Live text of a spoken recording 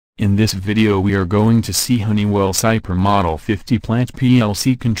In this video we are going to see Honeywell CIper Model 50 Plant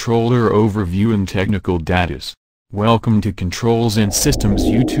PLC Controller Overview and Technical Datas. Welcome to Controls and Systems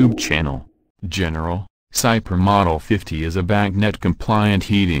YouTube channel. General, CIper Model 50 is a BACnet-compliant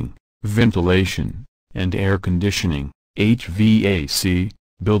heating, ventilation, and air conditioning HVAC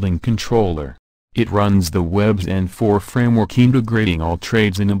building controller. It runs the Webs N4 framework integrating all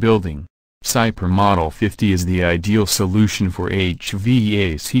trades in a building. CIper Model 50 is the ideal solution for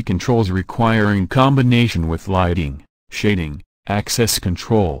HVAC controls requiring combination with lighting, shading, access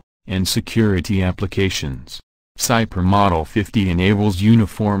control, and security applications. CIper Model 50 enables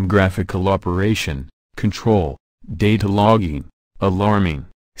uniform graphical operation, control, data logging, alarming,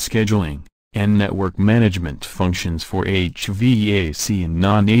 scheduling, and network management functions for HVAC and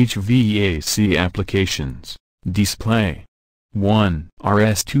non-HVAC applications. Display 1.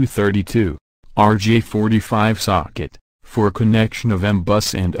 RS-232, RJ45 socket, for connection of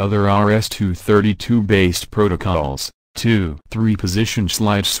M-bus and other RS-232-based protocols. 2. 3-position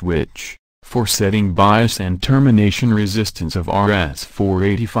slide switch, for setting bias and termination resistance of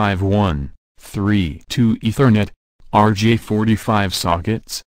RS-485. 1. 3. 2 Ethernet, RJ45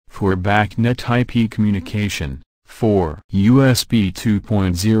 sockets, for BACnet IP communication. 4. USB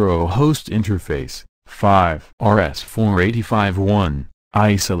 2.0 host interface. 5. RS-485. 1.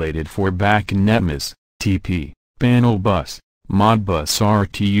 Isolated for BACnet MIS, TP, panel bus, Modbus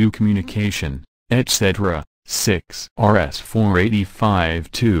RTU communication, etc. 6. RS-485.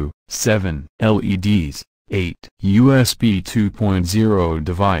 2. 7. LEDs. 8. USB 2.0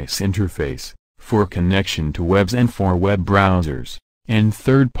 device interface, for connection to Webs and for web browsers, and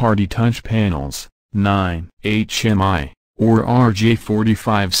third-party touch panels. 9. HMI, or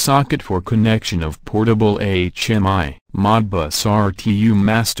RJ45 socket for connection of portable HMI, Modbus RTU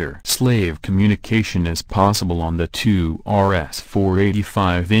master-slave communication is possible on the two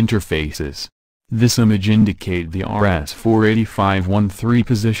RS-485 interfaces. This image indicate the RS-485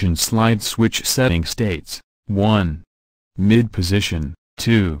 1-3-position slide switch setting states: 1. Mid position,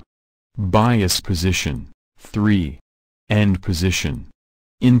 2. Bias position, 3. End position.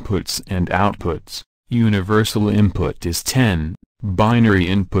 Inputs and outputs: universal input is 10, binary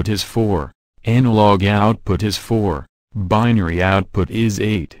input is 4, analog output is 4, binary output is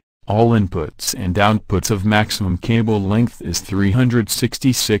 8, all inputs and outputs of maximum cable length is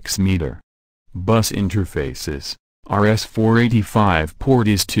 366 meter. Bus interfaces: RS-485 port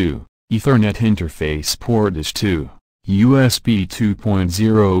is 2, Ethernet interface port is 2, USB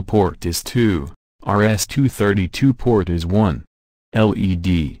 2.0 port is 2, RS-232 port is 1.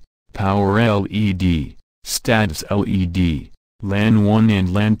 LED, power LED, status LED, LAN 1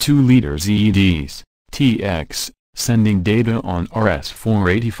 and LAN 2 leaders EDs, TX, sending data on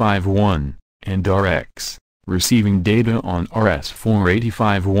RS-485. 1, and RX, receiving data on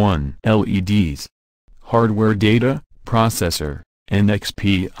RS-485. 1. LEDs. Hardware data, processor,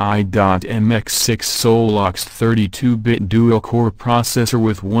 NXP-i.MX6 Solox 32-bit dual-core processor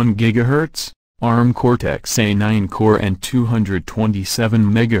with 1 GHz, ARM Cortex-A9 core and 227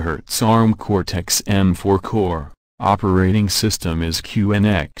 MHz ARM Cortex-M4 core. Operating system is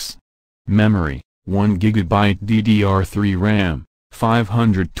QNX. Memory: 1 GB DDR3 RAM,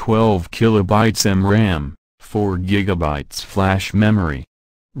 512 KB MRAM, 4 GB flash memory.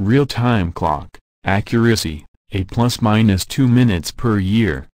 Real-time clock, accuracy, a ±2 minutes per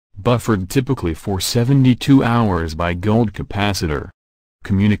year, buffered typically for 72 hours by gold capacitor.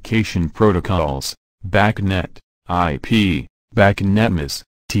 Communication protocols: BACnet, IP, BACnet MIS,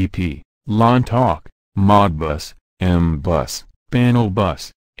 TP, LAN Talk, Modbus, M-bus, Panel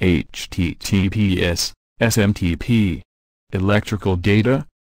bus, HTTPS, SMTP. Electrical data: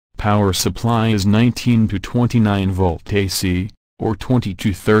 power supply is 19 to 29 volt AC, or 20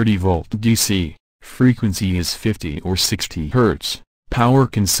 to 30 volt DC. Frequency is 50 or 60 Hz. Power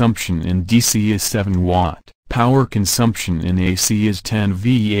consumption in DC is 7 watt. Power consumption in AC is 10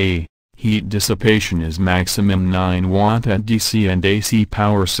 VA. Heat dissipation is maximum 9 watt at DC and AC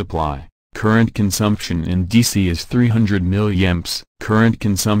power supply. Current consumption in DC is 300 mA. Current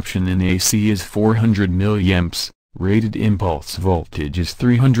consumption in AC is 400 mA. Rated impulse voltage is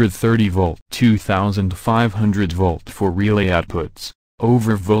 330 volt, 2500 volt for relay outputs.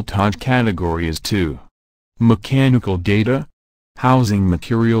 Overvoltage category is 2. Mechanical data: housing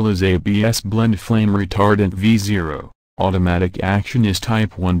material is ABS blend flame retardant V0, automatic action is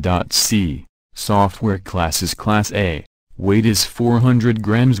type 1.C, software class is class A, weight is 400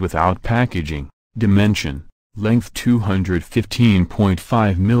 grams without packaging, dimension, length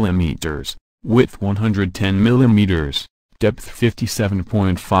 215.5 mm, width 110 mm, depth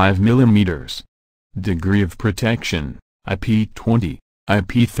 57.5 mm. Degree of protection, IP20,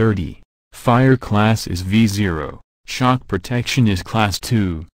 IP30. Fire class is V0. Shock protection is class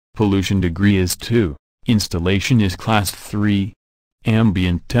 2. Pollution degree is 2. Installation is class 3.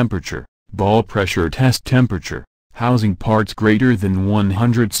 Ambient temperature, ball pressure test temperature, housing parts greater than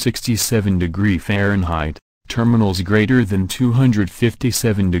 167 degree Fahrenheit, terminals greater than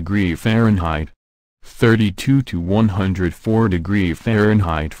 257 degree Fahrenheit, 32 to 104 degree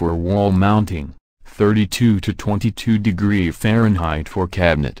Fahrenheit for wall mounting, 32 to 22 degree Fahrenheit for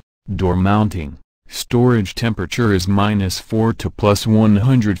cabinet, door mounting. Storage temperature is -4 to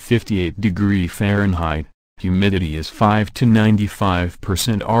 +158 degree Fahrenheit, humidity is 5 to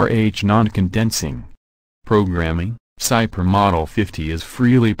 95% RH non-condensing. Programming, CIper Model 50 is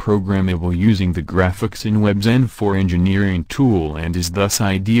freely programmable using the Graphics in Webzen for Engineering tool and is thus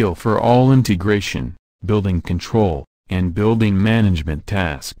ideal for all integration, building control, and building management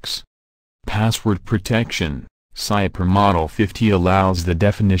tasks. Password protection. CIper Model 50 allows the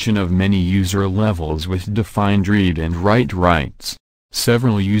definition of many user levels with defined read and write rights.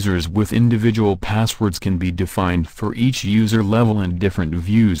 Several users with individual passwords can be defined for each user level and different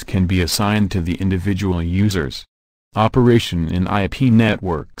views can be assigned to the individual users. Operation in IP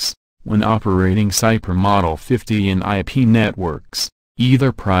networks. When operating CIper Model 50 in IP networks,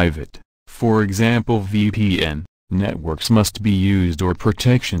 either private, for example VPN, networks must be used or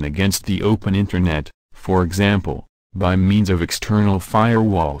protection against the open internet, for example, by means of external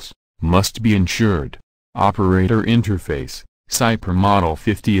firewalls, must be ensured. Operator interface. CIper Model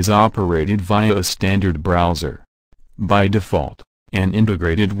 50 is operated via a standard browser. By default, an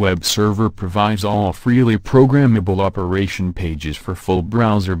integrated web server provides all freely programmable operation pages for full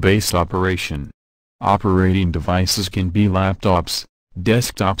browser-based operation. Operating devices can be laptops,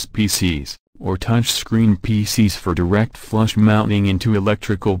 desktops PCs, or touchscreen PCs for direct flush mounting into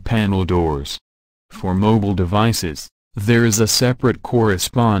electrical panel doors. For mobile devices, there is a separate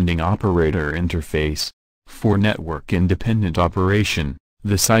corresponding operator interface. For network-independent operation,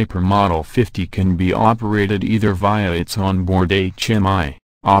 the CIper Model 50 can be operated either via its onboard HMI,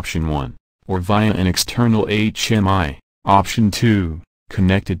 option 1, or via an external HMI, option 2,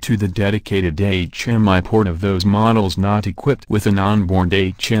 connected to the dedicated HMI port of those models not equipped with an onboard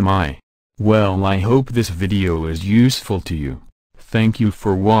HMI. Well, I hope this video is useful to you. Thank you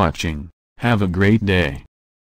for watching. Have a great day.